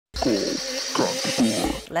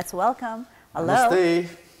Let's welcome. Hello. Namaste.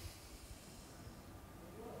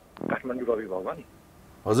 Kathmandu Ravi Bhavan.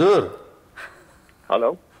 हजुर.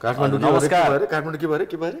 Hello. Kathmandu नमस्कार. काठमाडौँ के भरे?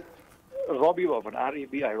 Ravi Bhavan,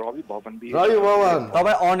 R-A-B-I, Ravi Bhavan. Rabi भवन.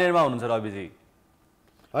 तपाई अन एयरमा हुनुहुन्छ रविजी.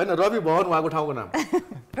 हैन रवि भवन उहाँको ठाउँको नाम.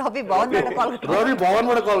 रवि भवनबाट कल गर्छु. रवि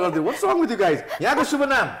भवनबाट कल गर्दै. What's wrong with you guys? यहाँको शुभ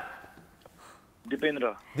नाम?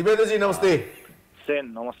 Dipendra. दिपेन्द्र जी नमस्ते.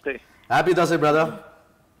 Sen, namaste. Happy Dasai brother.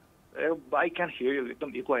 I can't hear you.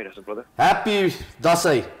 एकदम echo आइरहेछ brother. Happy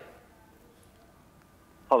Dasai.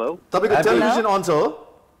 Hello. तपाईको टेलिभिजन अन छ हो?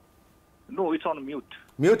 No, it's on mute.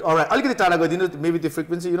 Mute all right अलिकति टाढा गइदिनु मेबी त्यो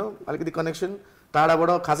फ्रिक्वेन्सी अलिकति कनेक्सन टाढाबाट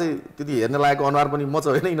खासै त्यति हेर्न लागेको अनुहार पनि म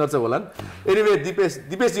चाहिँ होइन यिनीहरू चाहिँ होला एनिवे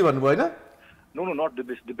दिपेश जी भन्नुभयो हैन No, not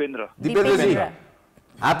Dipesh, Dipendra. Dipendra G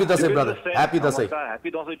happy Dashain brother happy Dashain Happy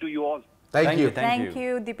Dasai to you all. Thank you Thank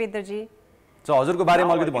you, Dipendra G. So हजुरको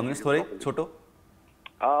बारेमा अलिकति भन्नुस् थोरै छोटो.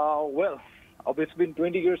 Well, it's been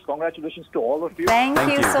 20 years. Congratulations to all of you. Thank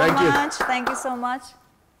you so Thank you. much. Thank you so much.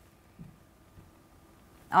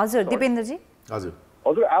 हजुर दिपेन्द्र जी. हजुर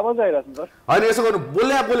हजुर आवाज आइरहेछ सर. हैन यसो गर्नु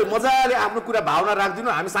बोले मजाले आफ्नो कुरा भावना राख्दिनु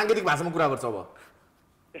हामी सांकेतिक भाषामा कुरा गर्छौँ अब.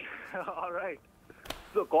 Alright.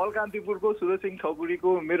 So call कान्तिपुरको Suraj Singh ठकुरीको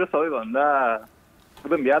मेरो सबैभन्दा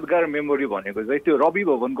एकदम यादगार मेमोरी भनेको चाहिँ त्यो रवि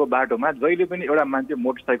भवनको बाटोमा जहिले पनि एउटा मान्छे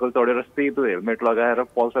मोटरसाइकल चढेर सेतो हेलमेट लगाएर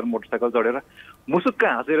पल्सर मोटरसाइकल चढेर मुसुक्क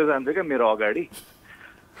हाँसेर जान्छ क्या मेरो अगाडि.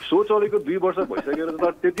 सो चलेको 2 वर्ष भइसक्यो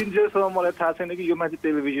तर त्यतिन्जेलसम्म मलाई थाहा छैन कि यो मान्छे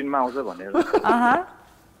टेलिभिजनमा आउँछ भनेर.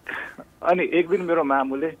 अनि एक दिन मेरो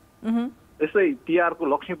मामुले यसै तिहारको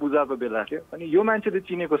लक्ष्मी पूजाको बेला थियो अनि यो मान्छेले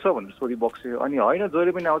चिनेको छ भनेर सोधी बक्स्यो अनि होइन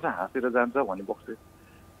जहिले पनि आउँछ हाँसेर जान्छ भनी बक्स्यो.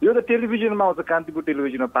 यो त टेलिभिजनमा आउँछ कान्तिपुर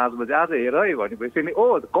टेलिभिजनमा 5 बजे आज हेर है भनेपछि नि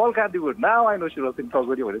ओ call Kantipur now I know Suraj Singh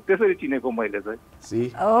Thakuri भने त्यसरी चिनेको मैले चाहिँ.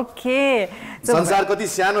 ओके. संसार कति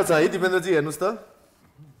सानो छ है दिपेन्द्र जी हेर्नुस् त.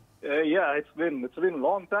 Yeah, it's been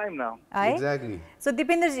long time now. Exactly. So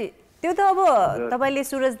Dipendra जी त्यो त अब तपाईले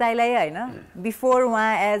सुरज दाइलाई हैन बिफोर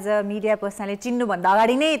उहाँ एज अ मिडिया पर्सनालिटी चिन्नु भन्दा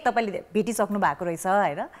अगाडि नै तपाईले भेटिसक्नु भएको रहेछ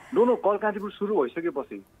हैन. नो कल कान्तिपुर सुरु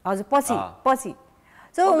भइसकेपछि. हजुर पछि.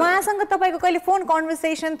 सो उहाँसँग तपाईको कहिले phone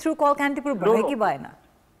conversation through call Kantipur भयो कि भएन?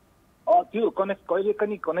 त्यो कहिले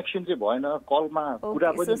पनि कनेक्सन चाहिँ भएन कलमा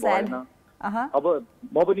कुरा पनि भएन. अब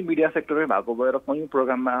म पनि मिडिया सेक्टरमै भएको भएर कहीँ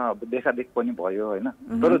प्रोग्राममा देखादेख पनि भयो हैन.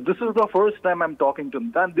 तर this is the first time I am talking to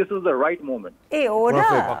him and this is the right moment. ए हो र.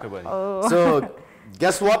 So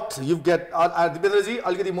guess what you get Dipendra जी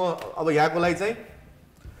अलिकति म अब यहाँको लागि चाहिँ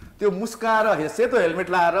त्यो मुस्काएर सेतो हेलमेट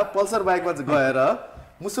लाएर पल्सर बाइकमा गएर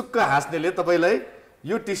मुसुक्क हाँस्नेले तपाईलाई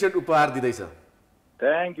यो टी-शर्ट उपहार दिदैछ.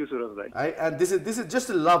 थ्यांक यू सुरज भाइ. And this is just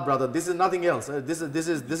a love brother. This is nothing else.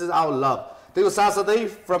 This is our love. त्यो साथसाथै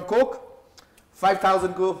from Coke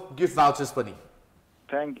 5000 को gift vouchers पनि.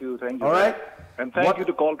 Thank you. All right. And thank you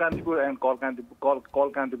to Call Kantipur and Call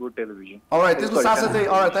Kantipur television. All right. त्यसको साथसाथै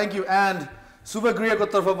all right. Thank you. And Subagriya को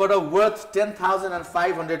तर्फबाट worth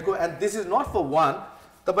 10,500 को and this is not for one.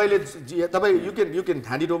 तपाईले you can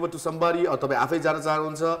hand it over to somebody or तपाई आफै जान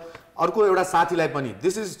चाहनुहुन्छ अर्को एउटा साथीलाई पनि.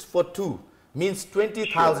 This is for 2 means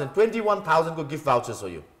 20,000 21,000 को gift vouchers for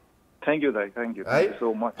you. Thank you, Dai. Thank you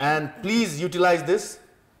so much. And please utilize this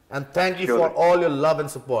and thank you for all your love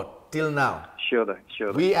and support till now. Sure, Dai.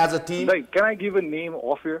 Sure. We as a team. Dai, can I give a name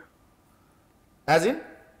off here? As in?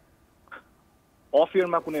 Off here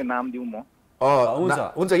मा कुनै नाम दिउँ म?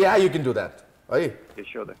 हुन्छ. Yeah, you can do that. है.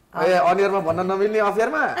 Sure, Dai. On एयरमा भन्न नमिल्ने of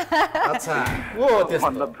एयरमा? अच्छा. ओ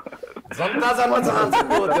त्यस्तो. जनता जान्न चाहन्छ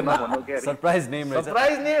को त्यो सरप्राइज नेम रहेछ.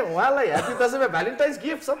 सरप्राइज नेम उहाँलाई ह्यापी दशैंमा भ्यालेन्टाइन्स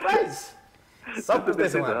गिफ्ट सरप्राइज. सब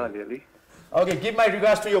त्यस्तै छ. Okay, give my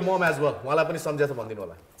regards to your mom as well. उहाँलाई पनि सम्झेर भनिदिनु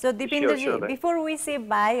होला. So Dipendra G before we say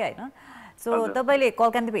bye हैन. So तपाईले कल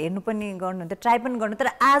कान्तिपुर हेर्नु पनि गर्नुहुन्छ ट्राई पनि गर्नु तर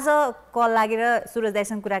आज कल लागेर सुरज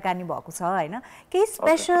दाइसँग कुराकानी भएको छ हैन. केही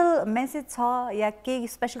स्पेशल मेसेज छ या केही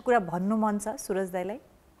स्पेशल कुरा भन्नु मन छ सुरज दाइलाई?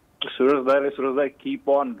 सुरज दाइ keep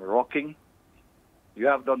on rocking. You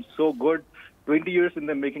have done so good. 20 years in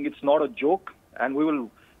the making. It's not a joke and we will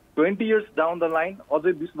 20 years down the line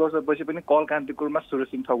अझै 20 वर्षपछि पनि कल कान्तिपुरमा सुरज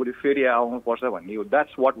सिंह ठकुरी फेरि आउनु पर्छ भन्ने हो.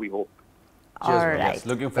 That's what we hope. All right. Yes,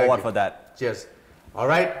 looking forward for that. Cheers. All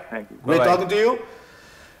right. Thank you. Great talking to you.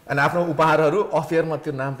 And आफ्नो उपहारहरु of एयरमा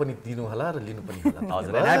त्यो नाम पनि दिनु होला र लिनु पनि होला.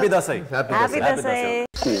 हजुर. Happy दशैं. Happy दशैं.